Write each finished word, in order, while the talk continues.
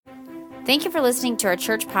Thank you for listening to our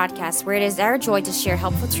church podcast, where it is our joy to share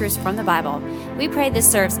helpful truths from the Bible. We pray this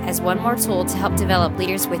serves as one more tool to help develop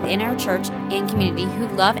leaders within our church and community who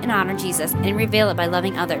love and honor Jesus and reveal it by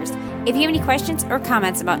loving others. If you have any questions or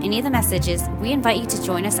comments about any of the messages, we invite you to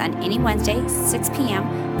join us on any Wednesday, 6 p.m.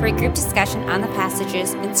 for a group discussion on the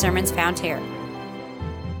passages and sermons found here.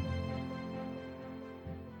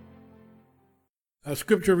 Our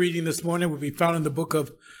scripture reading this morning will be found in the book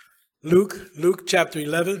of Luke chapter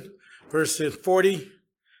 11, verses 14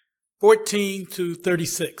 to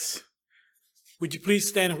 36. Would you please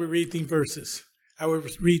stand and we read these verses? I will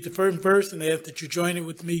read the first verse and ask that you join it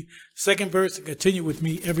with me, second verse, and continue with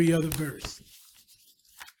me every other verse.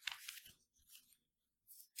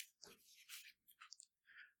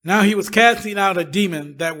 Now he was casting out a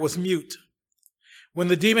demon that was mute. When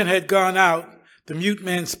the demon had gone out, the mute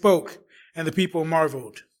man spoke, and the people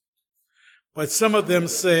marveled. But some of them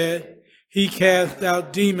said, he cast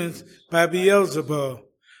out demons by Beelzebub,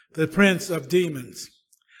 the prince of demons.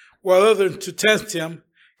 While others, to test him,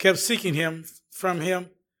 kept seeking from him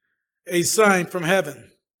a sign from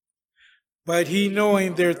heaven. But he,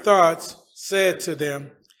 knowing their thoughts, said to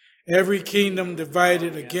them, every kingdom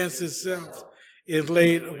divided against itself is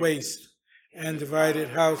laid waste, and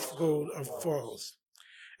divided household falls.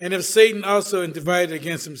 And if Satan also is divided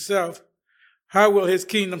against himself, how will his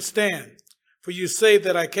kingdom stand? For you say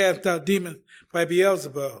that I cast out demons by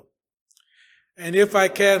Beelzebub. And if I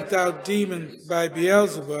cast out demons by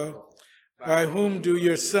Beelzebub, by whom do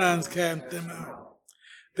your sons cast them out?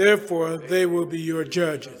 Therefore they will be your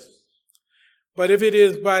judges. But if it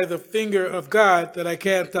is by the finger of God that I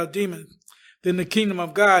cast out demons, then the kingdom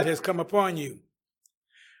of God has come upon you.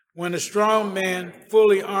 When a strong man,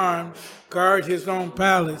 fully armed, guards his own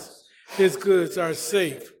palace, his goods are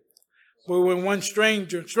safe. But when one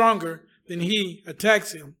stronger than he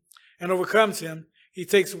attacks him and overcomes him, he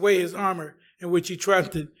takes away his armor in which he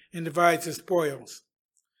trusted and divides his spoils.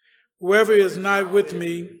 Whoever is not with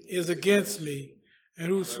me is against me, and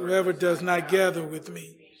whosoever does not gather with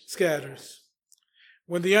me scatters.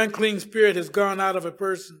 When the unclean spirit has gone out of a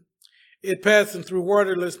person, it passes through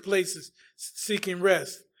waterless places, seeking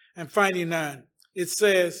rest, and finding none. It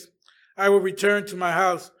says, I will return to my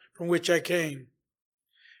house from which I came.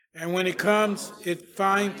 And when it comes, it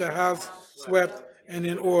finds the house swept and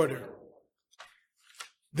in order.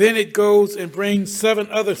 Then it goes and brings 7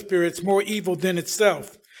 other spirits more evil than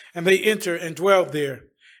itself, and they enter and dwell there.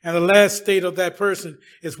 And the last state of that person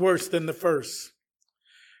is worse than the first.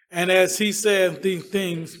 And as he said these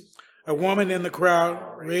things, a woman in the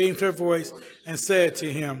crowd raised her voice and said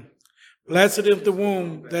to him, blessed is the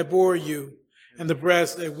womb that bore you, and the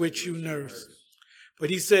breast at which you nursed. But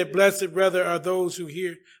he said, blessed rather are those who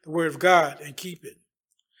hear the word of God and keep it.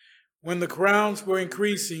 When the crowds were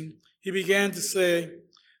increasing, he began to say,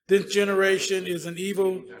 this generation is an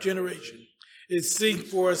evil generation. It seeks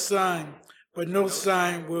for a sign, but no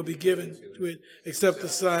sign will be given to it except the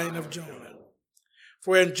sign of Jonah.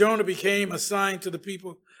 For as Jonah became a sign to the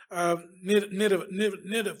people of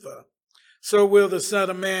Nineveh, so will the Son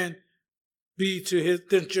of Man be to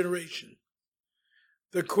this generation.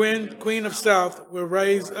 The queen of South will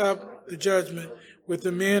raise up the judgment with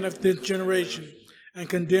the men of this generation and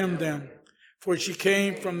condemn them, for she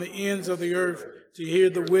came from the ends of the earth to hear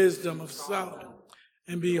the wisdom of Solomon.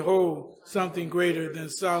 And behold, something greater than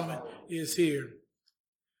Solomon is here.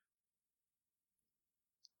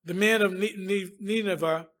 The men of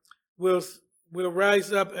Nineveh will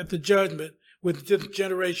rise up at the judgment with this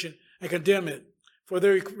generation and condemn it, for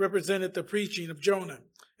they represented the preaching of Jonah.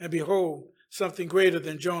 And behold, something greater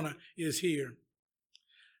than Jonah is here.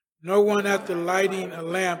 No one after lighting a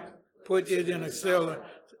lamp put it in a cellar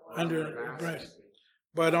under a branch,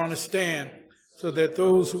 but on a stand, so that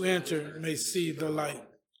those who enter may see the light.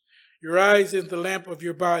 Your eyes is the lamp of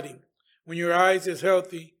your body. When your eyes is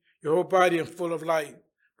healthy, your whole body is full of light.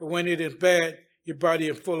 But when it is bad, your body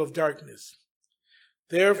is full of darkness.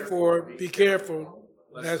 Therefore, be careful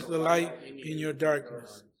lest the light in your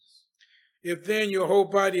darkness. If then your whole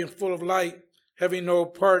body is full of light, having no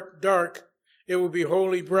part dark, it will be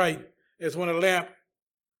wholly bright, as when a lamp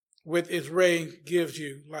with its ray gives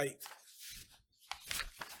you light.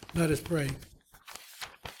 Let us pray.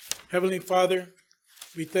 Heavenly Father,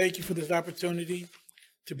 we thank you for this opportunity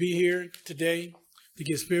to be here today to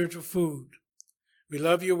get spiritual food. We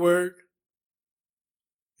love your word.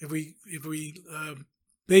 If we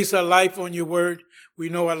base our life on your word, we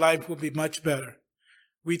know our life will be much better.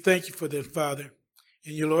 We thank you for this, Father.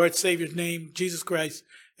 In your Lord Savior's name, Jesus Christ,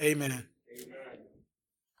 amen. Amen.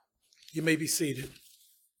 You may be seated.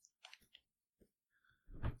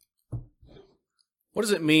 What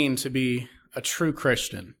does it mean to be a true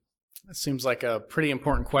Christian? That seems like a pretty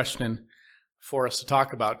important question for us to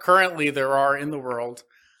talk about. Currently, there are in the world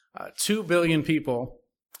 2 billion people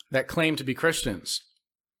that claim to be Christians.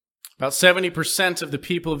 About 70% of the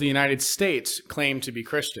people of the United States claim to be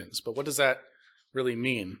Christians. But what does that really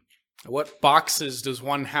mean? What boxes does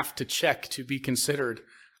one have to check to be considered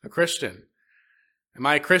a Christian? Am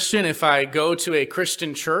I a Christian if I go to a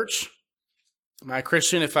Christian church? Am I a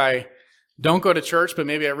Christian if I don't go to church, but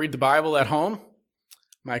maybe I read the Bible at home?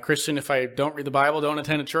 Am I a Christian if I don't read the Bible, don't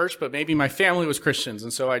attend a church, but maybe my family was Christians,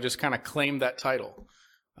 and so I just kind of claimed that title?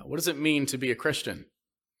 What does it mean to be a Christian?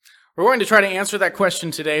 We're going to try to answer that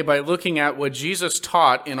question today by looking at what Jesus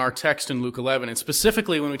taught in our text in Luke 11. And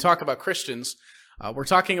specifically, when we talk about Christians, we're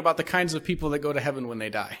talking about the kinds of people that go to heaven when they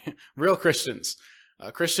die. Real Christians.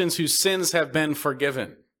 Christians whose sins have been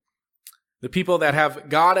forgiven. The people that have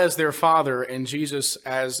God as their Father and Jesus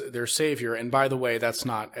as their Savior. And by the way, that's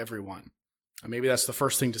not everyone. Maybe that's the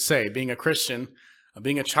first thing to say. Being a Christian,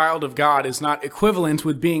 being a child of God is not equivalent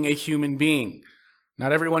with being a human being.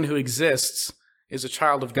 Not everyone who exists is a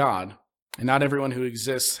child of God, and not everyone who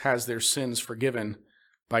exists has their sins forgiven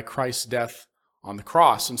by Christ's death on the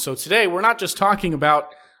cross. And so today, we're not just talking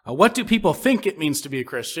about what do people think it means to be a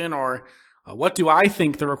Christian, or what do I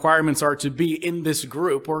think the requirements are to be in this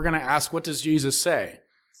group. We're going to ask, what does Jesus say?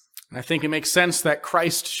 And I think it makes sense that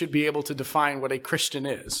Christ should be able to define what a Christian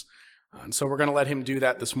is. And so we're going to let him do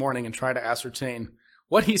that this morning and try to ascertain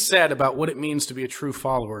what he said about what it means to be a true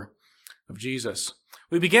follower of Jesus.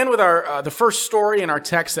 We begin with the first story in our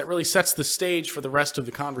text that really sets the stage for the rest of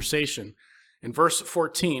the conversation. In verse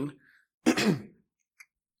 14, it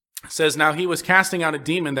says, "Now he was casting out a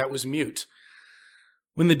demon that was mute.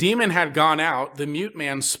 When the demon had gone out, the mute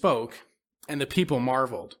man spoke, and the people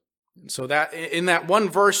marveled." And so that in that one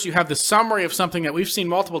verse, you have the summary of something that we've seen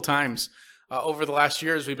multiple times over the last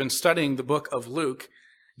years. We've been studying the book of Luke.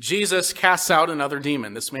 Jesus casts out another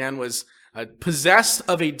demon. This man was possessed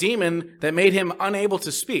of a demon that made him unable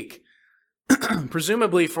to speak,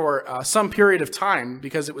 presumably for some period of time,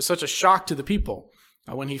 because it was such a shock to the people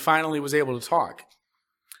when he finally was able to talk.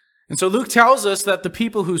 And so Luke tells us that the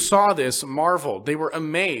people who saw this marveled. They were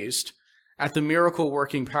amazed at the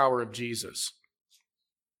miracle-working power of Jesus.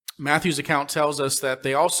 Matthew's account tells us that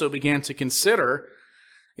they also began to consider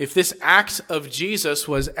if this act of Jesus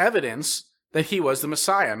was evidence that he was the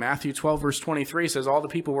Messiah. Matthew 12, verse 23 says, "All the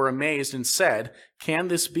people were amazed and said, 'Can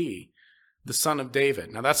this be the Son of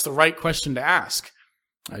David?'" Now that's the right question to ask.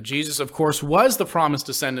 Jesus, of course, was the promised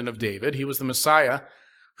descendant of David. He was the Messiah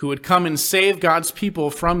who would come and save God's people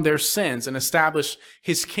from their sins and establish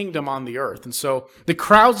his kingdom on the earth. And so the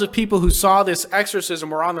crowds of people who saw this exorcism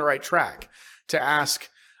were on the right track to ask,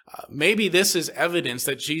 maybe this is evidence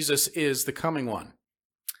that Jesus is the coming one.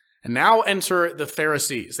 And now enter the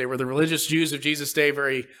Pharisees. They were the religious Jews of Jesus' day,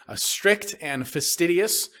 very strict and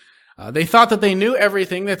fastidious. They thought that they knew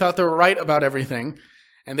everything. They thought they were right about everything.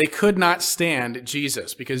 And they could not stand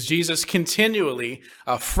Jesus because Jesus continually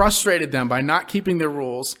frustrated them by not keeping their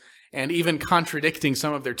rules and even contradicting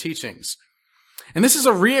some of their teachings. And this is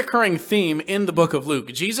a reoccurring theme in the book of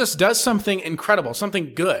Luke. Jesus does something incredible,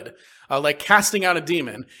 something good, like casting out a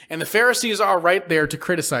demon. And the Pharisees are right there to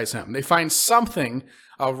criticize him. They find something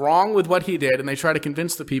wrong with what he did, and they try to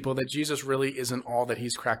convince the people that Jesus really isn't all that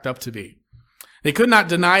he's cracked up to be. They could not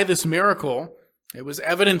deny this miracle. It was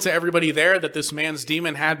evident to everybody there that this man's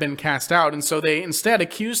demon had been cast out, and so they instead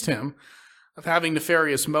accused him of having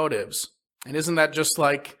nefarious motives. And isn't that just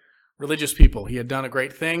like religious people? He had done a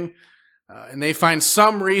great thing, and they find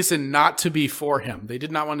some reason not to be for him. They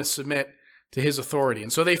did not want to submit to his authority.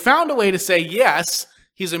 And so they found a way to say, yes,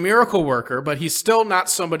 he's a miracle worker, but he's still not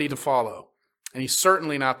somebody to follow. And he's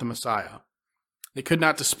certainly not the Messiah. They could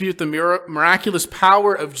not dispute the miraculous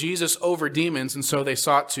power of Jesus over demons, and so they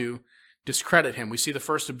sought to discredit him. We see the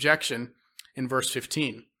first objection in verse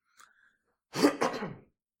 15. You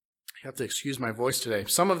have to excuse my voice today.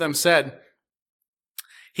 Some of them said,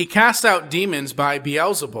 "He cast out demons by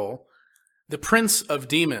Beelzebul, the prince of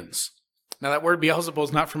demons." Now that word Beelzebul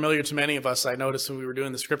is not familiar to many of us. I noticed when we were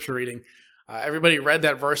doing the scripture reading, everybody read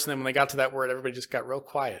that verse, and then when they got to that word, everybody just got real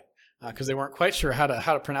quiet because they weren't quite sure how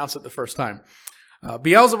to pronounce it the first time.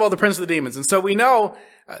 Beelzebul, the prince of the demons. And so we know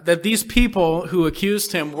that these people who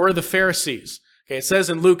accused him were the Pharisees. Okay, it says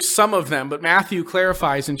in Luke, some of them, but Matthew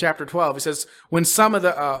clarifies in chapter 12. He says, when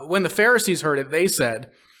the Pharisees heard it, they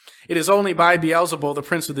said, "It is only by Beelzebul, the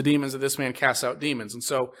prince of the demons, that this man casts out demons." And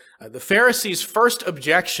so the Pharisees' first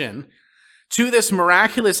objection to this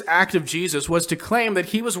miraculous act of Jesus was to claim that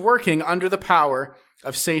he was working under the power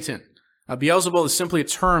of Satan. Beelzebul is simply a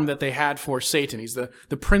term that they had for Satan. He's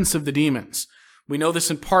the prince of the demons. We know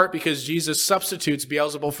this in part because Jesus substitutes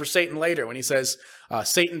Beelzebul for Satan later when he says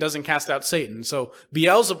Satan doesn't cast out Satan. So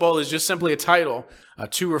Beelzebul is just simply a title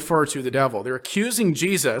to refer to the devil. They're accusing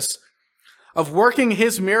Jesus of working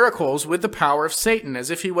his miracles with the power of Satan, as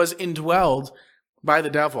if he was indwelled by the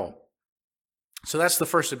devil. So that's the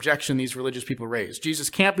first objection these religious people raise. Jesus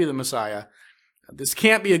can't be the Messiah. This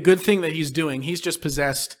can't be a good thing that he's doing. He's just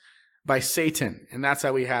possessed by Satan, and that's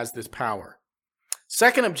how he has this power.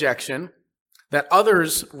 Second objection that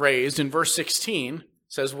others raised in verse 16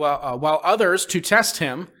 says, while others, to test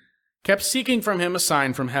him, kept seeking from him a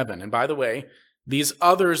sign from heaven. And by the way, these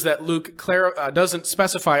others that Luke doesn't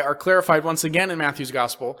specify are clarified once again in Matthew's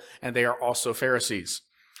gospel, and they are also Pharisees.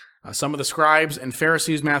 Some of the scribes and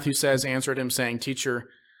Pharisees, Matthew says, answered him saying, "Teacher,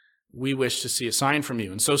 we wish to see a sign from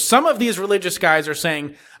you." And so some of these religious guys are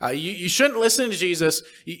saying, you shouldn't listen to Jesus,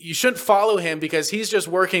 you shouldn't follow him because he's just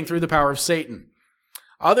working through the power of Satan.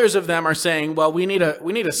 Others of them are saying, well, we need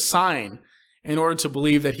a sign in order to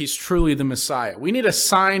believe that he's truly the Messiah. We need a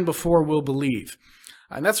sign before we'll believe.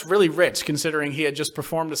 And that's really rich, considering he had just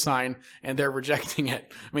performed a sign and they're rejecting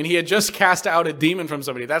it. I mean, he had just cast out a demon from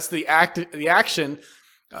somebody. That's the action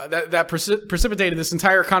that precipitated this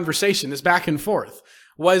entire conversation, this back and forth,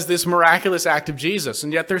 was this miraculous act of Jesus.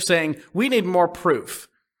 And yet they're saying, we need more proof.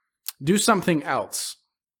 Do something else.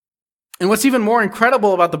 And what's even more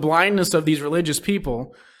incredible about the blindness of these religious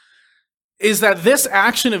people is that this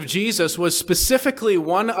action of Jesus was specifically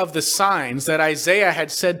one of the signs that Isaiah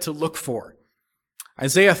had said to look for.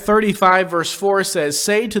 Isaiah 35 verse 4 says,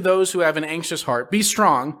 "Say to those who have an anxious heart, be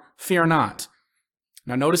strong, fear not."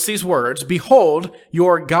 Now notice these words, "Behold,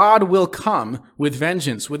 your God will come with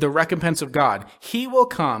vengeance, with the recompense of God. He will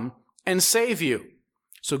come and save you."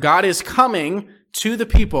 So God is coming to the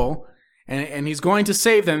people, and he's going to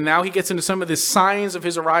save them. Now he gets into some of the signs of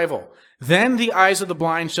his arrival. "Then the eyes of the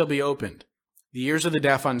blind shall be opened, the ears of the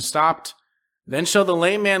deaf unstopped. Then shall the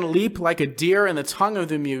lame man leap like a deer, and the tongue of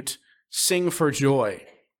the mute sing for joy."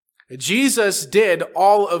 Jesus did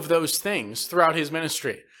all of those things throughout his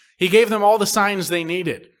ministry. He gave them all the signs they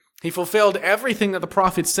needed. He fulfilled everything that the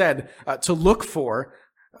prophet said to look for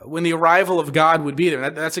when the arrival of God would be there.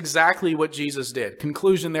 That's exactly what Jesus did.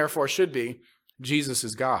 Conclusion, therefore, should be Jesus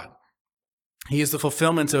is God. He is the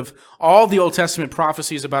fulfillment of all the Old Testament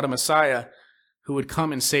prophecies about a Messiah who would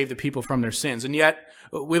come and save the people from their sins. And yet,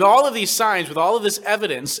 with all of these signs, with all of this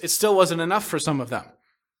evidence, it still wasn't enough for some of them.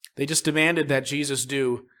 They just demanded that Jesus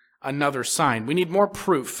do another sign. We need more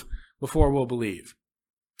proof before we'll believe.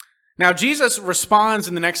 Now, Jesus responds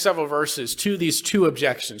in the next several verses to these two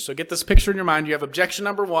objections. So get this picture in your mind. You have objection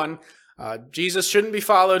number one. Jesus shouldn't be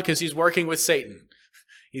followed because he's working with Satan.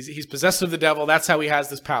 He's possessed of the devil. That's how he has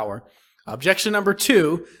this power. Objection number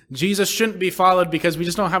two, Jesus shouldn't be followed because we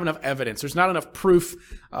just don't have enough evidence. There's not enough proof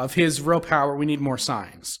of his real power. We need more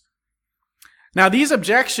signs. Now, these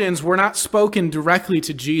objections were not spoken directly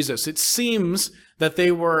to Jesus. It seems that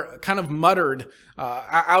they were kind of muttered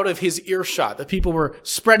out of his earshot, that people were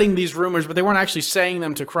spreading these rumors, but they weren't actually saying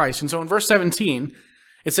them to Christ. And so in verse 17,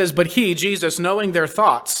 it says, "But he," Jesus, "knowing their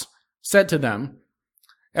thoughts, said to them,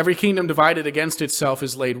 every kingdom divided against itself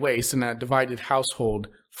is laid waste, and that divided household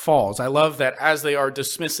falls." I love that as they are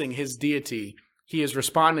dismissing his deity, he is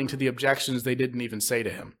responding to the objections they didn't even say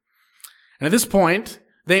to him. And at this point,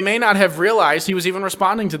 they may not have realized he was even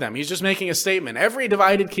responding to them. He's just making a statement. Every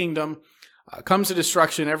divided kingdom comes to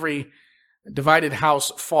destruction. Every divided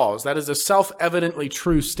house falls. That is a self-evidently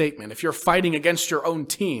true statement. If you're fighting against your own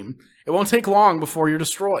team, it won't take long before you're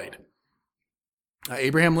destroyed.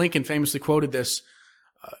 Abraham Lincoln famously quoted this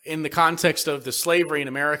in the context of the slavery in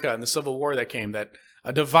America and the Civil War that came, that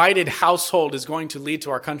a divided household is going to lead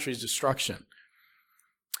to our country's destruction.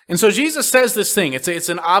 And so Jesus says this thing. It's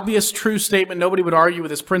an obvious, true statement. Nobody would argue with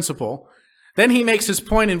this principle. Then he makes his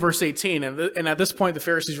point in verse 18, and at this point the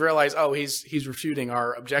Pharisees realize, he's refuting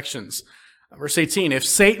our objections. Verse 18, "If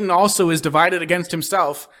Satan also is divided against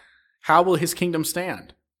himself, how will his kingdom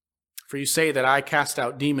stand? For you say that I cast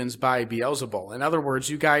out demons by Beelzebul." In other words,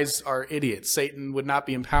 you guys are idiots. Satan would not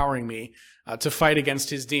be empowering me to fight against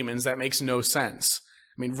his demons. That makes no sense.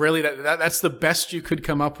 I mean, really, that's the best you could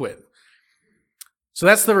come up with. So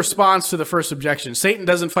that's the response to the first objection. Satan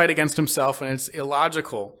doesn't fight against himself, and it's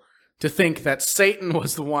illogical to think that Satan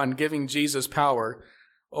was the one giving Jesus power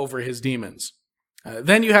over his demons.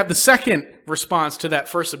 Then you have the second response to that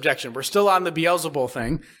first objection. We're still on the Beelzebul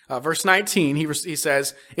thing. Verse 19, he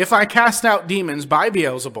says, "If I cast out demons by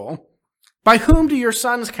Beelzebul, by whom do your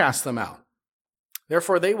sons cast them out?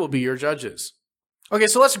 Therefore they will be your judges." Okay,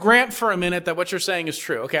 so let's grant for a minute that what you're saying is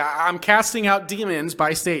true. Okay, I'm casting out demons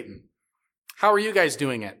by Satan. How are you guys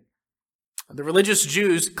doing it? The religious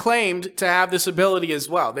Jews claimed to have this ability as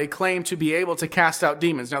well. They claimed to be able to cast out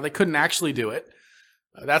demons. Now, they couldn't actually do it.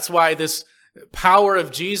 That's why this power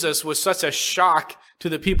of Jesus was such a shock to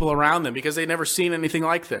the people around them, because they'd never seen anything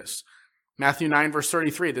like this. Matthew 9, verse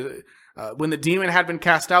 33, when the demon had been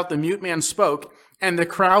cast out, the mute man spoke, and the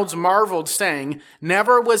crowds marveled, saying,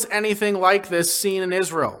 "Never was anything like this seen in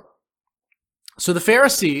Israel." So the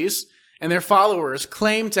Pharisees and their followers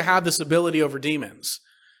claimed to have this ability over demons,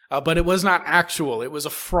 but it was not actual. It was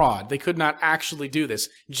a fraud. They could not actually do this.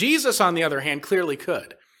 Jesus, on the other hand, clearly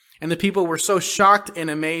could. And the people were so shocked and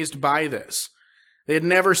amazed by this. They had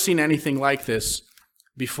never seen anything like this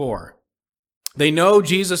before. They know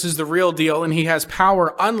Jesus is the real deal, and he has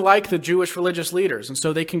power unlike the Jewish religious leaders. And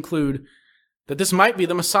so they conclude that this might be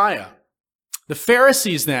the Messiah. The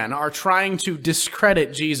Pharisees then are trying to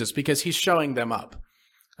discredit Jesus because he's showing them up.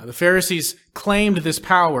 The Pharisees claimed this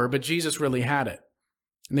power, but Jesus really had it.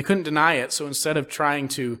 And they couldn't deny it, so instead of trying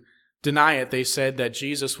to deny it, they said that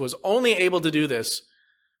Jesus was only able to do this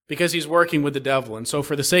because he's working with the devil. And so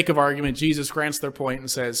for the sake of argument, Jesus grants their point and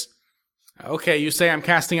says, okay, you say I'm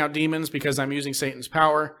casting out demons because I'm using Satan's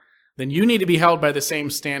power, then you need to be held by the same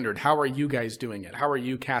standard. How are you guys doing it? How are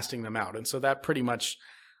you casting them out? And so that pretty much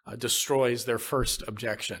destroys their first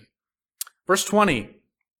objection. Verse 20,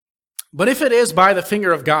 but if it is by the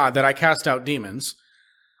finger of God that I cast out demons,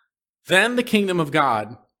 then the kingdom of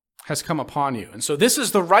God has come upon you. And so this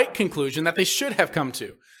is the right conclusion that they should have come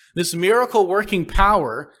to. This miracle-working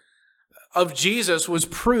power of Jesus was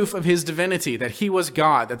proof of his divinity, that he was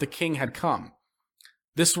God, that the king had come.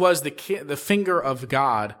 This was the finger of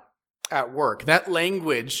God at work. That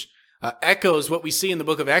language echoes what we see in the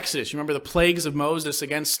book of Exodus. You remember the plagues of Moses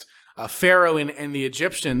against Pharaoh and the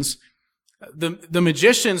Egyptians. The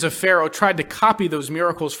magicians of Pharaoh tried to copy those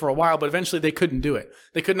miracles for a while, but eventually they couldn't do it.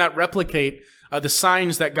 They could not replicate the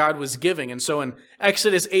signs that God was giving. And so in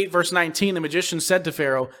Exodus 8, verse 19, the magician said to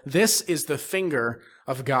Pharaoh, "This is the finger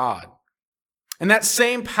of God." And that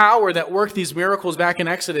same power that worked these miracles back in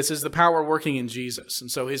Exodus is the power working in Jesus. And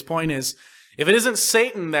so his point is, if it isn't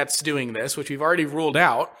Satan that's doing this, which we've already ruled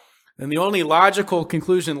out, then the only logical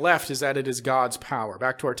conclusion left is that it is God's power.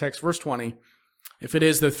 Back to our text, verse 20. If it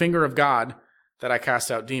is the finger of God that I cast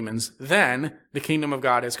out demons, then the kingdom of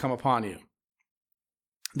God has come upon you.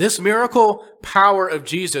 This miracle power of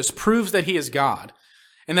Jesus proves that he is God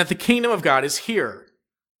and that the kingdom of God is here.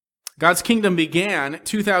 God's kingdom began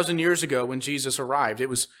 2,000 years ago when Jesus arrived. It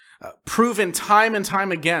was proven time and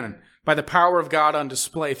time again by the power of God on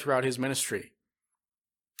display throughout his ministry.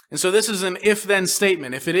 And so this is an if-then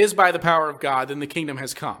statement. If it is by the power of God, then the kingdom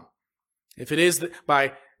has come. If it is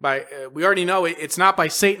we already know it's not by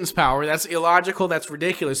Satan's power. That's illogical. That's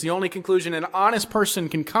ridiculous. The only conclusion an honest person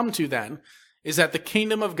can come to then is that the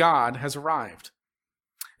kingdom of God has arrived.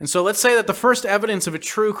 And so let's say that the first evidence of a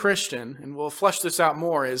true Christian, and we'll flesh this out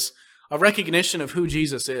more, is a recognition of who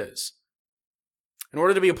Jesus is. In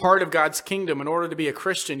order to be a part of God's kingdom, in order to be a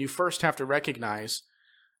Christian, you first have to recognize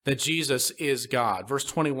that Jesus is God. Verse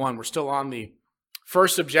 21, we're still on the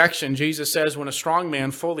first objection. Jesus says, when a strong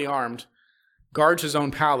man, fully armed, guards his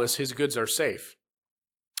own palace, his goods are safe.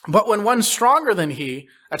 But when one stronger than he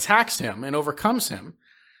attacks him and overcomes him,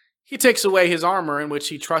 he takes away his armor in which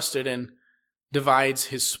he trusted and divides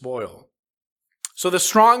his spoil. So the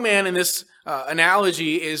strong man in this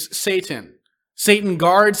analogy is Satan. Satan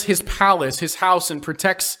guards his palace, his house, and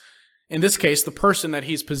protects, in this case, the person that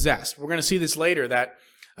he's possessed. We're going to see this later, that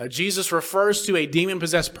Jesus refers to a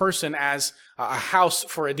demon-possessed person as a house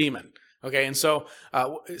for a demon. Okay, and so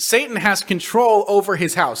Satan has control over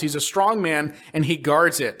his house. He's a strong man, and he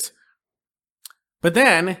guards it. But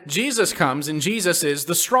then Jesus comes, and Jesus is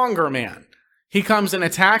the stronger man. He comes and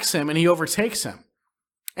attacks him, and he overtakes him.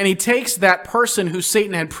 And he takes that person who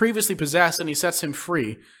Satan had previously possessed, and he sets him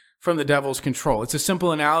free from the devil's control. It's a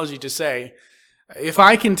simple analogy to say, if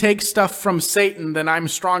I can take stuff from Satan, then I'm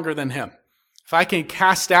stronger than him. If I can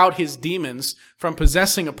cast out his demons from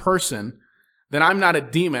possessing a person, then I'm not a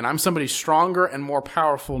demon. I'm somebody stronger and more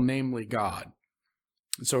powerful, namely God.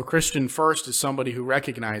 And so a Christian first is somebody who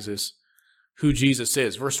recognizes who Jesus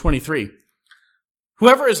is. Verse 23,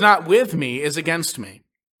 whoever is not with me is against me.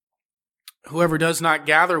 Whoever does not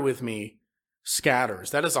gather with me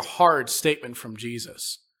scatters. That is a hard statement from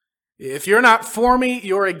Jesus. If you're not for me,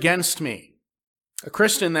 you're against me. A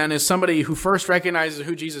Christian then is somebody who first recognizes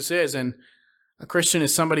who Jesus is, and a Christian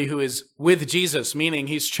is somebody who is with Jesus, meaning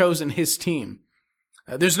he's chosen his team.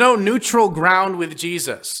 There's no neutral ground with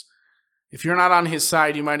Jesus. If you're not on his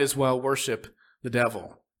side, you might as well worship the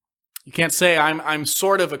devil. You can't say, I'm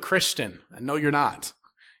sort of a Christian. No, you're not.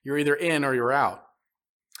 You're either in or you're out.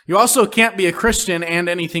 You also can't be a Christian and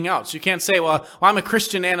anything else. You can't say, well, I'm a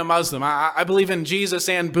Christian and a Muslim. I believe in Jesus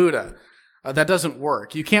and Buddha. That doesn't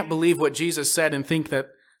work. You can't believe what Jesus said and think that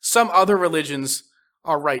some other religions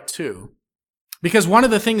are right too. Because one of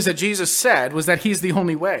the things that Jesus said was that he's the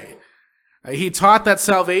only way. He taught that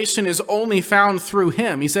salvation is only found through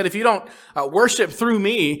him. He said, if you don't worship through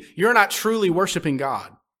me, you're not truly worshiping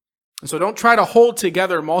God. And so don't try to hold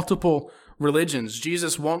together multiple religions.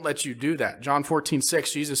 Jesus won't let you do that. John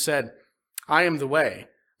 14:6, Jesus said, I am the way,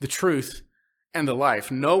 the truth, and the life.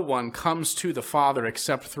 No one comes to the Father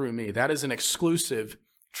except through me. That is an exclusive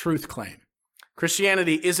truth claim.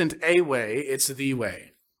 Christianity isn't a way, it's the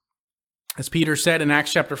way. As Peter said in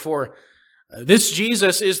Acts chapter 4, this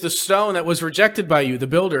Jesus is the stone that was rejected by you, the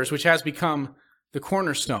builders, which has become the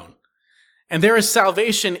cornerstone. And there is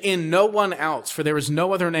salvation in no one else, for there is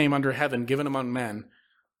no other name under heaven given among men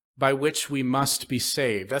by which we must be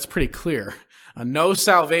saved. That's pretty clear. No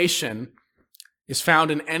salvation is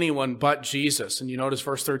found in anyone but Jesus. And you notice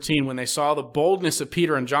verse 13, when they saw the boldness of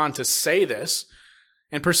Peter and John to say this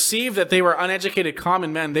and perceived that they were uneducated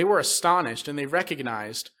common men, they were astonished and they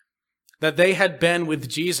recognized that they had been with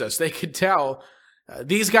Jesus. They could tell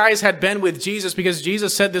these guys had been with Jesus because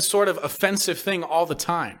Jesus said this sort of offensive thing all the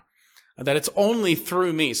time, that it's only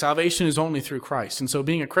through me. Salvation is only through Christ. And so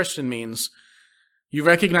being a Christian means you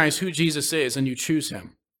recognize who Jesus is and you choose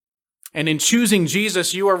him. And in choosing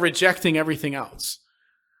Jesus, you are rejecting everything else.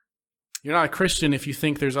 You're not a Christian if you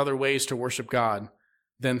think there's other ways to worship God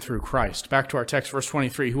than through Christ. Back to our text, verse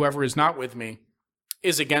 23, whoever is not with me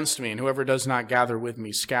is against me, and whoever does not gather with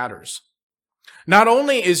me scatters. Not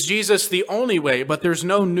only is Jesus the only way, but there's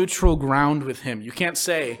no neutral ground with him. You can't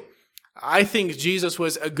say, I think Jesus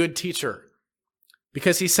was a good teacher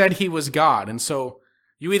because he said he was God. And so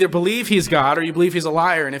you either believe he's God or you believe he's a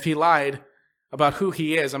liar. And if he lied about who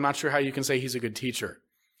he is, I'm not sure how you can say he's a good teacher.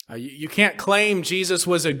 You can't claim Jesus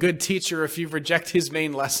was a good teacher if you reject his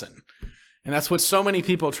main lesson. And that's what so many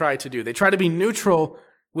people try to do. They try to be neutral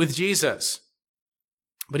with Jesus.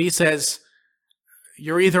 But he says,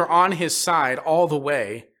 you're either on his side all the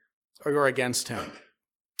way or you're against him.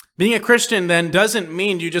 Being a Christian then doesn't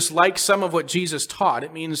mean you just like some of what Jesus taught.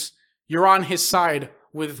 It means you're on his side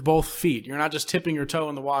with both feet. You're not just tipping your toe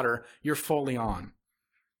in the water. You're fully on.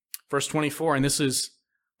 Verse 24, and this is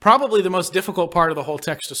probably the most difficult part of the whole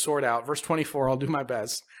text to sort out. Verse 24, I'll do my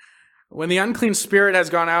best. When the unclean spirit has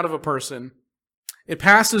gone out of a person, it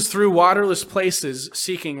passes through waterless places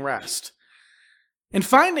seeking rest. And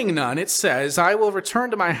finding none, it says, I will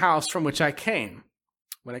return to my house from which I came.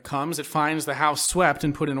 When it comes, it finds the house swept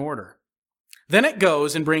and put in order. Then it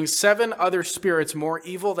goes and brings 7 other spirits more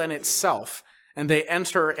evil than itself, and they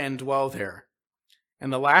enter and dwell there.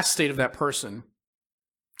 And the last state of that person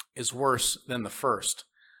is worse than the first.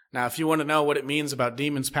 Now, if you want to know what it means about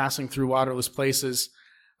demons passing through waterless places,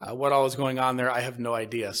 what all is going on there, I have no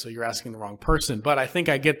idea, so you're asking the wrong person. But I think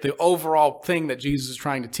I get the overall thing that Jesus is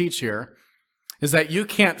trying to teach here, is that you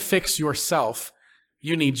can't fix yourself.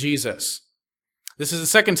 You need Jesus. This is the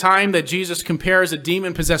second time that Jesus compares a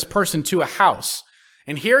demon-possessed person to a house.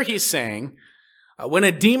 And here he's saying, when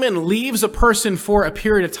a demon leaves a person for a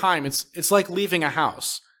period of time, it's like leaving a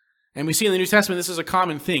house. And we see in the New Testament this is a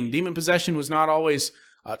common thing. Demon possession was not always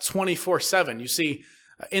 24/7. You see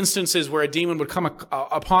instances where a demon would come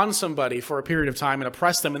upon somebody for a period of time and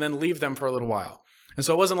oppress them and then leave them for a little while. And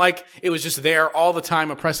so it wasn't like it was just there all the time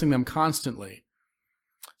oppressing them constantly.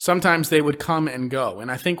 Sometimes they would come and go. And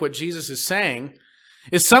I think what Jesus is saying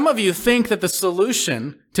is some of you think that the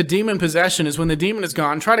solution to demon possession is when the demon is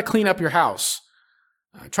gone, try to clean up your house.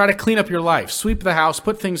 Try to clean up your life. Sweep the house,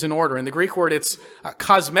 put things in order. In the Greek word, it's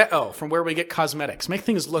kosmeto, from where we get cosmetics. Make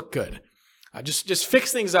things look good. Just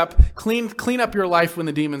fix things up, clean up your life when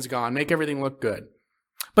the demon's gone, make everything look good.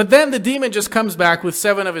 But then the demon just comes back with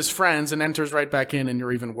 7 of his friends and enters right back in, and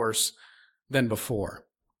you're even worse than before.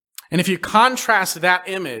 And if you contrast that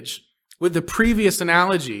image with the previous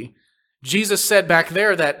analogy, Jesus said back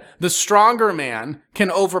there that the stronger man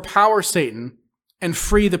can overpower Satan and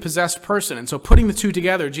free the possessed person. And so putting the two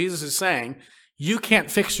together, Jesus is saying, you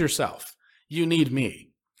can't fix yourself. You need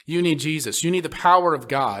me. You need Jesus. You need the power of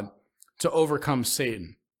God to overcome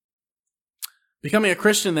Satan. Becoming a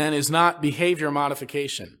Christian, then, is not behavior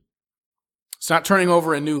modification. It's not turning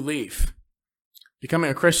over a new leaf.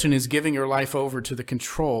 Becoming a Christian is giving your life over to the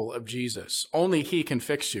control of Jesus. Only he can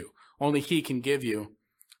fix you. Only he can give you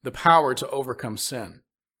the power to overcome sin.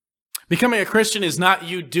 Becoming a Christian is not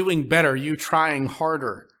you doing better, you trying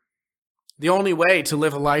harder. The only way to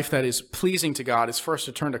live a life that is pleasing to God is first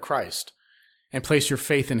to turn to Christ and place your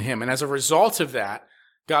faith in him. And as a result of that,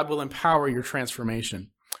 God will empower your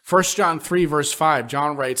transformation. 1 John 3, verse 5,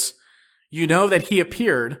 John writes, "You know that he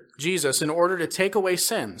appeared, Jesus, in order to take away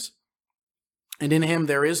sins, and in him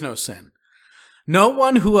there is no sin. No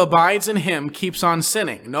one who abides in him keeps on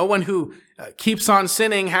sinning. No one who keeps on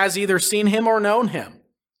sinning has either seen him or known him.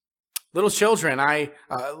 Little children,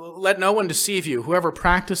 let no one deceive you. Whoever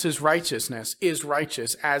practices righteousness is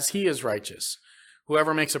righteous as he is righteous.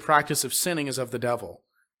 Whoever makes a practice of sinning is of the devil.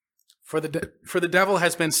 For the devil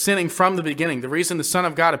has been sinning from the beginning. The reason the Son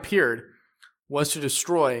of God appeared was to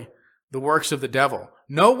destroy the works of the devil.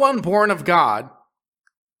 No one born of God,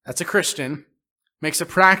 that's a Christian, makes a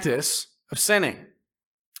practice of sinning.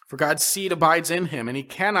 For God's seed abides in him, and he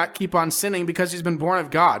cannot keep on sinning because he's been born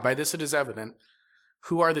of God. By this it is evident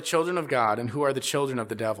who are the children of God and who are the children of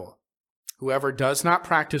the devil. Whoever does not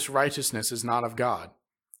practice righteousness is not of God,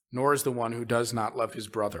 nor is the one who does not love his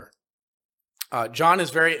brother." John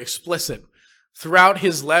is very explicit throughout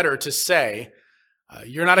his letter to say,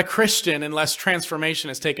 you're not a Christian unless transformation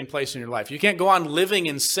has taken place in your life. You can't go on living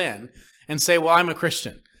in sin and say, well, I'm a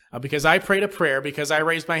Christian because I prayed a prayer, because I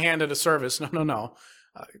raised my hand at a service. No.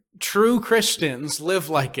 True Christians live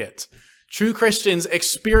like it. True Christians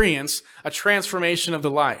experience a transformation of the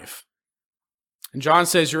life. And John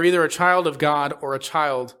says you're either a child of God or a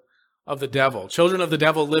child of the devil. Children of the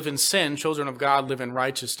devil live in sin. Children of God live in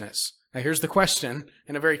righteousness. Now here's the question,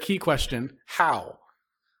 and a very key question: how?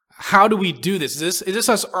 How do we do this? Is this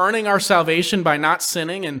us earning our salvation by not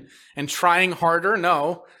sinning and trying harder?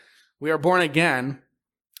 No. We are born again,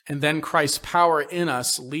 and then Christ's power in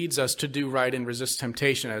us leads us to do right and resist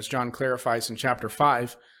temptation, as John clarifies in chapter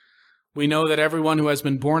 5. We know that everyone who has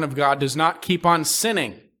been born of God does not keep on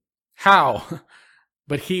sinning. How?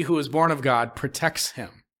 But he who is born of God protects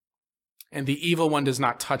him, and the evil one does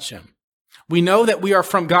not touch him. We know that we are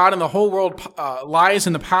from God, and the whole world lies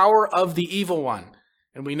in the power of the evil one.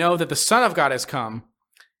 And we know that the Son of God has come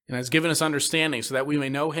and has given us understanding so that we may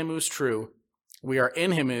know him who is true. We are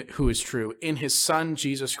in him who is true, in his Son,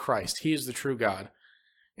 Jesus Christ. He is the true God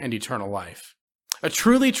and eternal life. A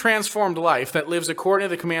truly transformed life that lives according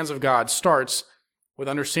to the commands of God starts with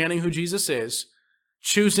understanding who Jesus is,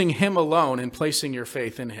 choosing him alone, and placing your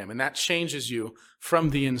faith in him. And that changes you from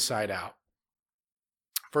the inside out.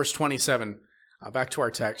 Verse 27, back to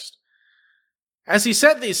our text. As he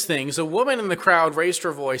said these things, a woman in the crowd raised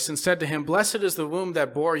her voice and said to him, "Blessed is the womb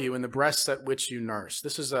that bore you and the breasts at which you nursed."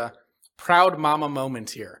 This is a proud mama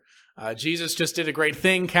moment here. Jesus just did a great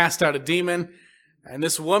thing, cast out a demon, and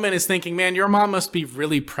this woman is thinking, man, your mom must be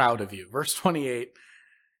really proud of you. Verse 28,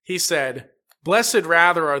 he said, "Blessed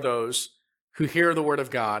rather are those who hear the word of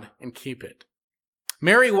God and keep it."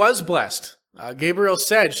 Mary was blessed. Gabriel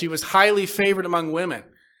said she was highly favored among women.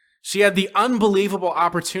 She had the unbelievable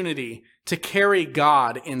opportunity to carry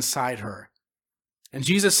God inside her. And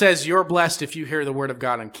Jesus says, you're blessed if you hear the word of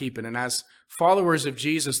God and keep it. And as followers of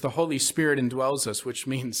Jesus, the Holy Spirit indwells us, which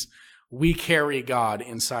means we carry God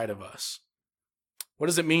inside of us. What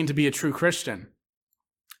does it mean to be a true Christian?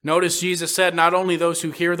 Notice Jesus said not only those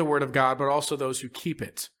who hear the word of God, but also those who keep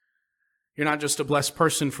it. You're not just a blessed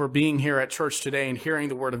person for being here at church today and hearing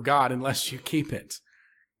the word of God unless you keep it.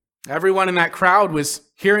 Everyone in that crowd was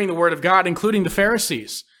hearing the word of God, including the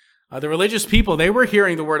Pharisees. The religious people, they were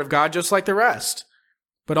hearing the word of God just like the rest.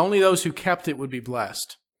 But only those who kept it would be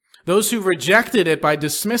blessed. Those who rejected it by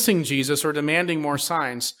dismissing Jesus or demanding more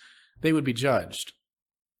signs, they would be judged.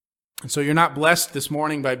 And so you're not blessed this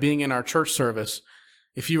morning by being in our church service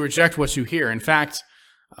if you reject what you hear. In fact,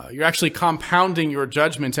 you're actually compounding your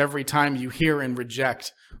judgment every time you hear and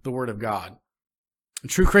reject the word of God. A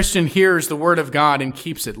true Christian hears the word of God and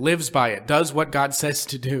keeps it, lives by it, does what God says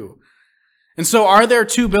to do. And so are there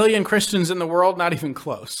 2 billion Christians in the world? Not even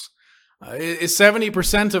close. Is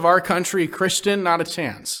 70% of our country Christian? Not a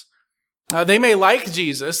chance. They may like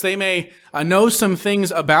Jesus. They may know some things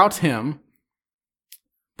about him.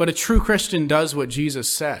 But a true Christian does what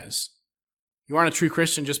Jesus says. You aren't a true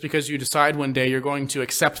Christian just because you decide one day you're going to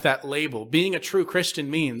accept that label. Being a true Christian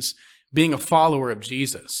means being a follower of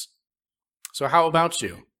Jesus. So how about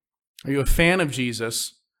you? Are you a fan of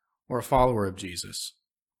Jesus or a follower of Jesus?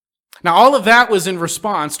 Now, all of that was in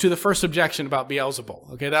response to the first objection about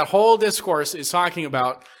Beelzebul. Okay, that whole discourse is talking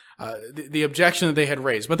about the objection that they had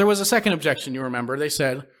raised. But there was a second objection, you remember. They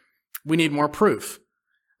said, we need more proof.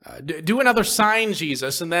 Do another sign,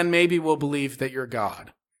 Jesus, and then maybe we'll believe that you're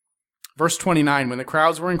God. Verse 29, when the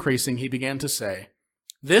crowds were increasing, he began to say,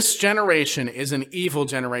 "This generation is an evil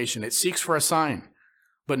generation. It seeks for a sign,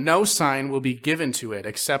 but no sign will be given to it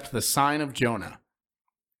except the sign of Jonah.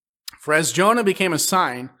 For as Jonah became a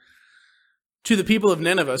sign to the people of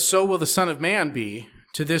Nineveh, so will the Son of Man be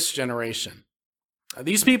to this generation.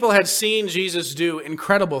 These people had seen Jesus do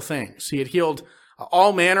incredible things. He had healed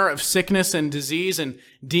all manner of sickness and disease and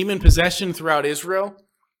demon possession throughout Israel.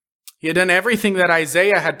 He had done everything that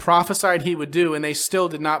Isaiah had prophesied he would do, and they still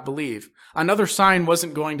did not believe. Another sign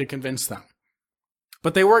wasn't going to convince them.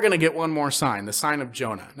 But they were going to get one more sign, the sign of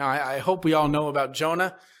Jonah. Now, I hope we all know about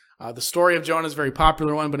Jonah. The story of Jonah is a very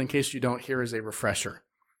popular one, but in case you don't, here is a refresher.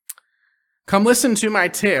 Come listen to my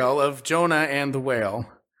tale of Jonah and the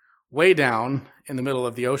whale, way down in the middle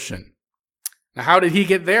of the ocean. Now, how did he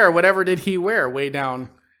get there? Whatever did he wear way down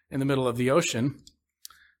in the middle of the ocean?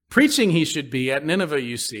 Preaching he should be at Nineveh,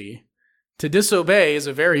 you see. To disobey is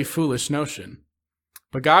a very foolish notion.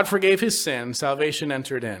 But God forgave his sin, salvation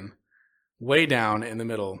entered in, way down in the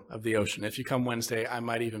middle of the ocean. If you come Wednesday, I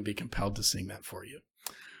might even be compelled to sing that for you.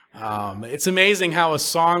 It's amazing how a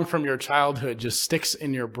song from your childhood just sticks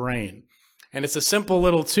in your brain. And it's a simple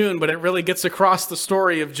little tune, but it really gets across the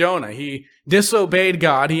story of Jonah. He disobeyed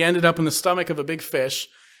God. He ended up in the stomach of a big fish.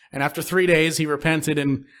 And after 3 days, he repented,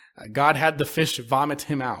 and God had the fish vomit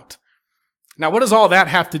him out. Now, what does all that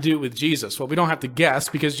have to do with Jesus? Well, we don't have to guess,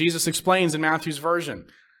 because Jesus explains in Matthew's version. It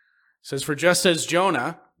says, "For just as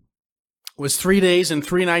Jonah was 3 days and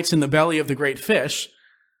 3 nights in the belly of the great fish,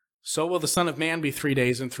 so will the Son of Man be 3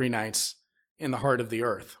 days and 3 nights in the heart of the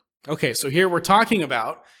earth." Okay, so here we're talking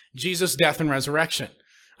about Jesus' death and resurrection.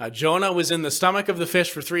 Jonah was in the stomach of the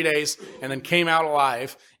fish for 3 days and then came out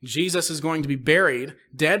alive. Jesus is going to be buried,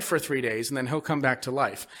 dead for 3 days, and then he'll come back to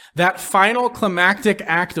life. That final climactic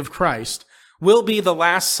act of Christ will be the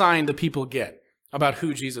last sign the people get about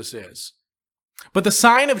who Jesus is. But the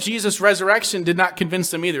sign of Jesus' resurrection did not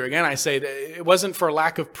convince them either. Again, I say that it wasn't for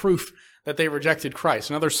lack of proof that they rejected Christ.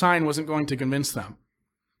 Another sign wasn't going to convince them.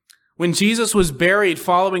 When Jesus was buried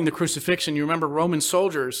following the crucifixion, you remember Roman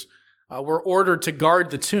soldiers were ordered to guard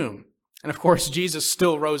the tomb. And of course, Jesus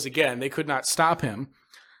still rose again. They could not stop him.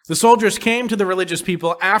 The soldiers came to the religious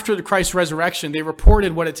people after the Christ's resurrection. They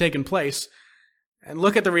reported what had taken place. And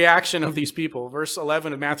look at the reaction of these people. Verse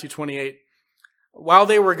 11 of Matthew 28. "While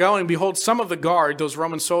they were going, behold, some of the guard, those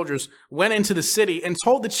Roman soldiers, went into the city and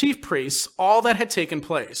told the chief priests all that had taken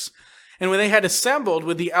place. And when they had assembled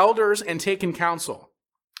with the elders and taken counsel,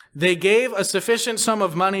 they gave a sufficient sum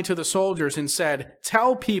of money to the soldiers and said,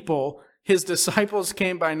 'Tell people his disciples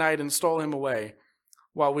came by night and stole him away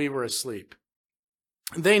while we were asleep.'"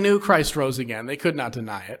 They knew Christ rose again. They could not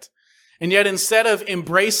deny it. And yet, instead of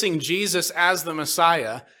embracing Jesus as the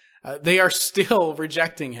Messiah, they are still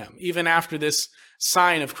rejecting him, even after this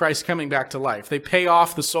sign of Christ coming back to life. They pay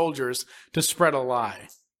off the soldiers to spread a lie.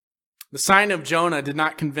 The sign of Jonah did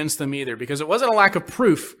not convince them either, because it wasn't a lack of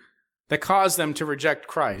proof that caused them to reject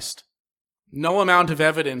Christ. No amount of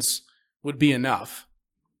evidence would be enough.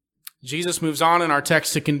 Jesus moves on in our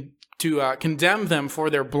text to condemn them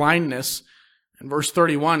for their blindness. And verse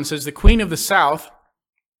 31 says, "The queen of the south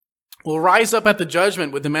will rise up at the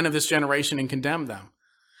judgment with the men of this generation and condemn them.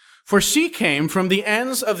 For she came from the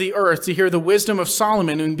ends of the earth to hear the wisdom of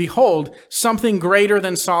Solomon, and behold, something greater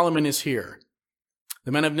than Solomon is here.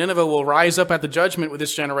 The men of Nineveh will rise up at the judgment with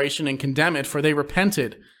this generation and condemn it, for they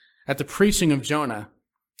repented at the preaching of Jonah,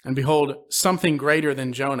 and behold, something greater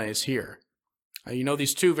than Jonah is here." You know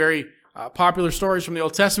these two very popular stories from the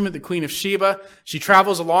Old Testament. The Queen of Sheba, she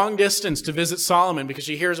travels a long distance to visit Solomon because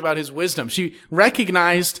she hears about his wisdom. She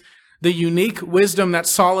recognized the unique wisdom that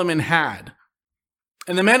Solomon had.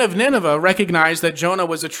 And the men of Nineveh recognized that Jonah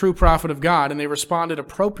was a true prophet of God, and they responded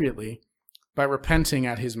appropriately by repenting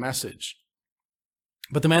at his message.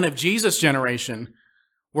 But the men of Jesus' generation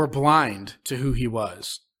were blind to who he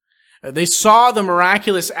was. They saw the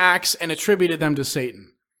miraculous acts and attributed them to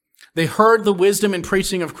Satan. They heard the wisdom and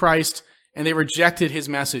preaching of Christ, and they rejected his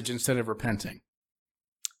message instead of repenting.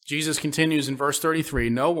 Jesus continues in verse 33,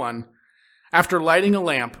 "No one, after lighting a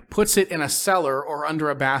lamp, puts it in a cellar or under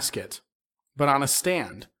a basket, but on a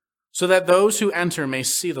stand, so that those who enter may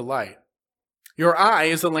see the light. Your eye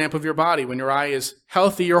is the lamp of your body. When your eye is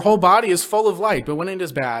healthy, your whole body is full of light, but when it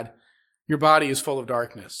is bad, your body is full of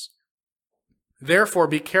darkness. Therefore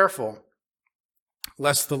be careful,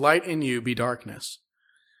 lest the light in you be darkness.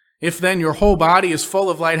 If then your whole body is full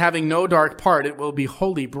of light, having no dark part, it will be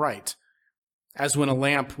wholly bright, as when a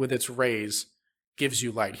lamp with its rays gives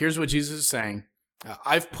you light." Here's what Jesus is saying.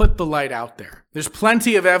 I've put the light out there. There's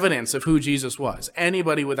plenty of evidence of who Jesus was.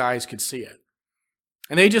 Anybody with eyes could see it.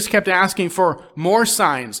 And they just kept asking for more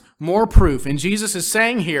signs, more proof. And Jesus is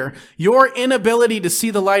saying here, your inability to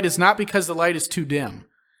see the light is not because the light is too dim.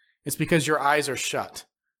 It's because your eyes are shut.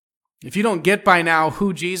 If you don't get by now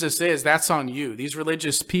who Jesus is, that's on you. These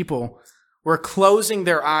religious people were closing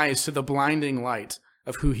their eyes to the blinding light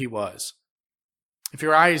of who he was. if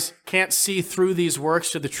your eyes can't see through these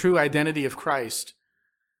works to the true identity of Christ,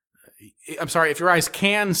 if your eyes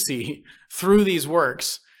can see through these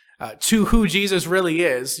works to who Jesus really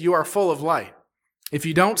is, you are full of light. If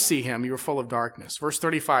you don't see him, you are full of darkness. Verse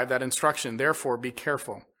 35, that instruction, therefore be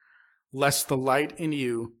careful, lest the light in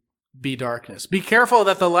you be darkness. Be careful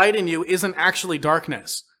that the light in you isn't actually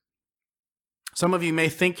darkness. Some of you may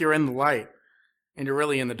think you're in the light, and you're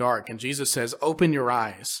really in the dark. And Jesus says, open your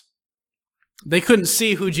eyes. They couldn't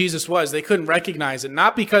see who Jesus was. They couldn't recognize it,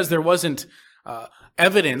 not because there wasn't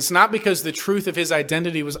evidence, not because the truth of his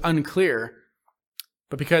identity was unclear,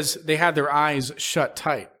 but because they had their eyes shut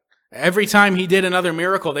tight. Every time he did another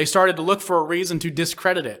miracle, they started to look for a reason to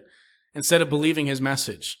discredit it instead of believing his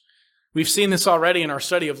message. We've seen this already in our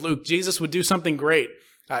study of Luke. Jesus would do something great,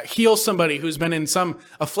 heal somebody who's been in some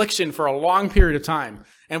affliction for a long period of time.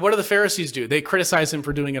 And what do the Pharisees do? They criticize him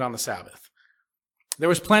for doing it on the Sabbath. There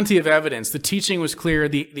was plenty of evidence. The teaching was clear.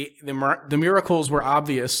 The miracles were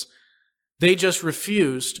obvious. They just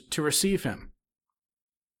refused to receive him.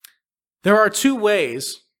 There are two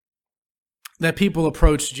ways that people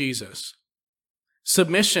approach Jesus: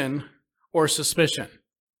 submission or suspicion.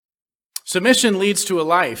 Submission leads to a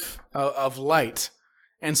life of light,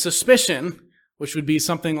 and suspicion, which would be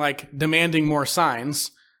something like demanding more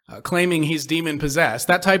signs, claiming he's demon-possessed,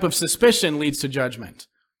 that type of suspicion leads to judgment.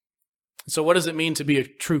 So what does it mean to be a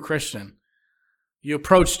true Christian? You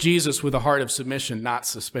approach Jesus with a heart of submission, not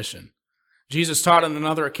suspicion. Jesus taught on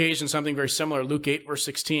another occasion something very similar, Luke 8, verse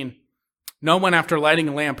 16. No one, after lighting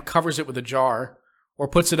a lamp, covers it with a jar or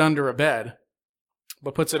puts it under a bed,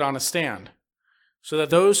 but puts it on a stand, so that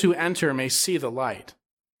those who enter may see the light.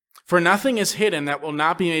 For nothing is hidden that will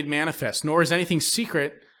not be made manifest, nor is anything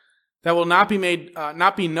secret that will not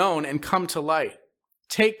be known and come to light.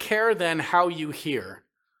 Take care then how you hear.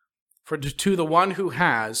 For to the one who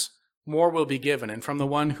has, more will be given, and from the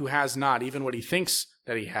one who has not, even what he thinks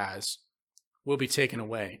that he has, will be taken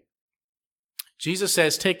away. Jesus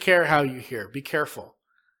says, take care how you hear. Be careful.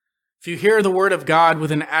 If you hear the word of God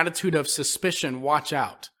with an attitude of suspicion, watch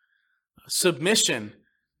out. Submission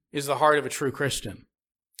is the heart of a true Christian,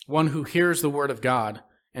 one who hears the word of God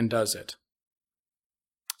and does it.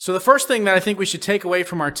 So the first thing that I think we should take away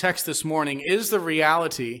from our text this morning is the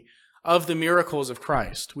reality of the miracles of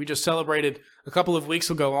Christ. We just celebrated a couple of weeks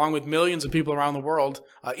ago, along with millions of people around the world,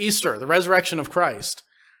 Easter, the resurrection of Christ.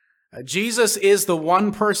 Jesus is the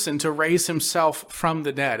one person to raise himself from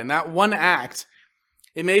the dead. And that one act,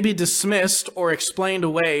 it may be dismissed or explained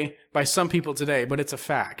away by some people today, but it's a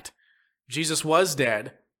fact. Jesus was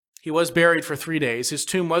dead. He was buried for 3 days. His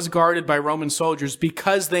tomb was guarded by Roman soldiers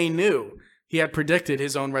because they knew he had predicted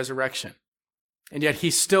his own resurrection. And yet he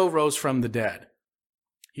still rose from the dead.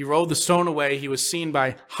 He rolled the stone away. He was seen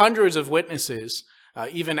by hundreds of witnesses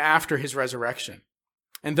even after his resurrection.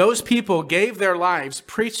 And those people gave their lives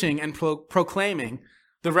preaching and proclaiming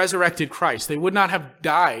the resurrected Christ. They would not have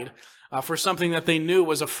died for something that they knew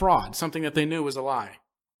was a fraud, something that they knew was a lie.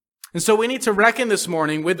 And so we need to reckon this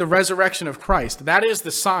morning with the resurrection of Christ. That is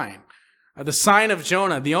the sign of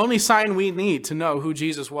Jonah, the only sign we need to know who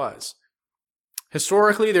Jesus was.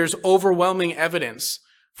 Historically, there's overwhelming evidence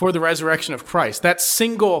for the resurrection of Christ. That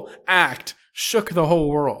single act shook the whole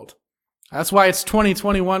world. That's why it's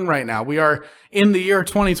 2021 right now. We are in the year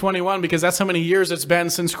 2021 because that's how many years it's been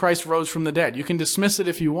since Christ rose from the dead. You can dismiss it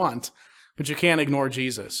if you want, but you can't ignore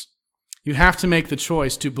Jesus. You have to make the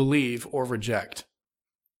choice to believe or reject.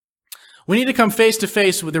 We need to come face to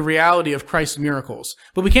face with the reality of Christ's miracles,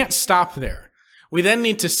 but we can't stop there. We then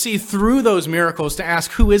need to see through those miracles to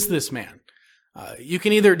ask, who is this man? You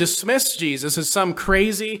can either dismiss Jesus as some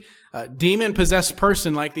crazy, demon-possessed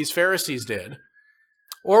person like these Pharisees did,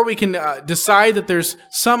 or we can decide that there's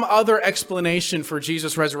some other explanation for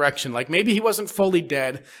Jesus' resurrection, like maybe he wasn't fully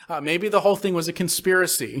dead, maybe the whole thing was a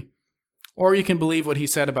conspiracy, or you can believe what he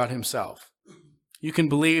said about himself. You can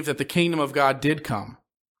believe that the kingdom of God did come.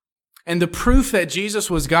 And the proof that Jesus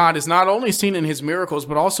was God is not only seen in his miracles,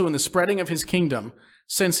 but also in the spreading of his kingdom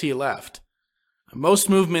since he left. Most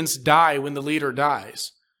movements die when the leader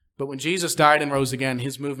dies, but when Jesus died and rose again,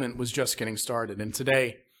 his movement was just getting started. And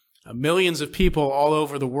today, millions of people all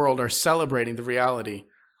over the world are celebrating the reality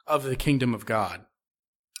of the kingdom of God.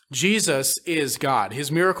 Jesus is God.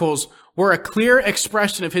 His miracles were a clear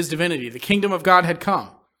expression of his divinity. The kingdom of God had come.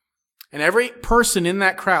 And every person in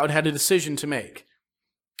that crowd had a decision to make.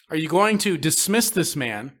 Are you going to dismiss this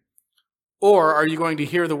man, or are you going to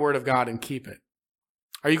hear the word of God and keep it?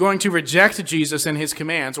 Are you going to reject Jesus and his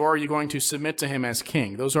commands, or are you going to submit to him as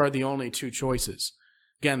king? Those are the only two choices.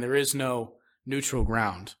 Again, there is no neutral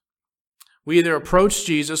ground. We either approach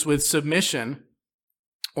Jesus with submission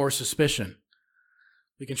or suspicion.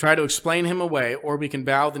 We can try to explain him away, or we can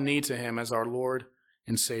bow the knee to him as our Lord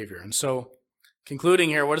and Savior. And so, concluding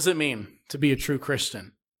here, what does it mean to be a true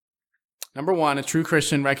Christian? Number one, a true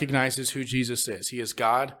Christian recognizes who Jesus is. He is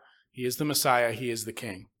God, he is the Messiah, he is the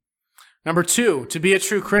King. Number two, to be a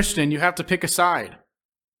true Christian, you have to pick a side.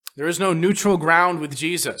 There is no neutral ground with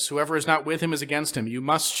Jesus. Whoever is not with him is against him. You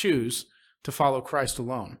must choose to follow Christ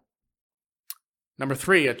alone. Number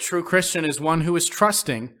three, a true Christian is one who is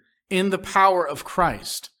trusting in the power of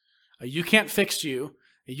Christ. You can't fix you.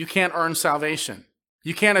 You can't earn salvation.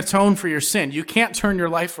 You can't atone for your sin. You can't turn your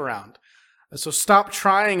life around. So stop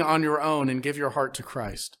trying on your own and give your heart to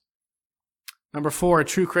Christ. Number four, a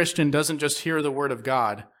true Christian doesn't just hear the word of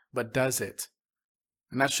God, but does it.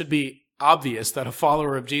 And that should be obvious that a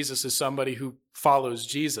follower of Jesus is somebody who follows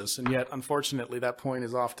Jesus, and yet, unfortunately, that point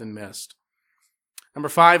is often missed. Number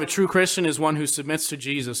five, a true Christian is one who submits to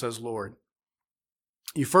Jesus as Lord.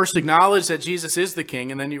 You first acknowledge that Jesus is the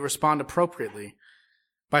King, and then you respond appropriately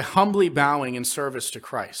by humbly bowing in service to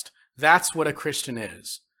Christ. That's what a Christian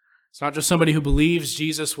is. It's not just somebody who believes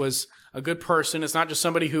Jesus was a good person. It's not just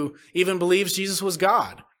somebody who even believes Jesus was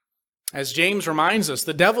God. As James reminds us,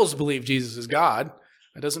 the devils believe Jesus is God.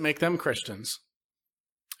 That doesn't make them Christians.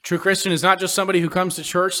 A true Christian is not just somebody who comes to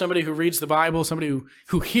church, somebody who reads the Bible, somebody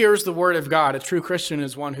who hears the word of God. A true Christian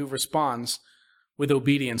is one who responds with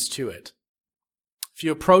obedience to it. If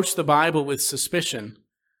you approach the Bible with suspicion,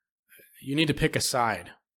 you need to pick a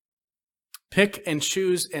side. Pick and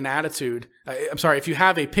choose an attitude. If you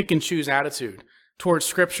have a pick and choose attitude towards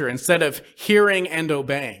Scripture, instead of hearing and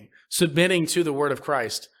obeying, submitting to the word of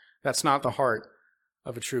Christ, that's not the heart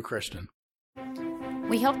of a true Christian.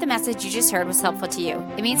 We hope the message you just heard was helpful to you.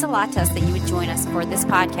 It means a lot to us that you would join us for this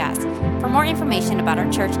podcast. For more information about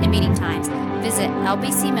our church and meeting times, visit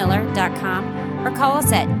lbcmiller.com or call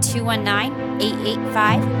us at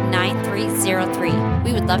 219-885-9303.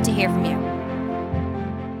 We would love to hear from you.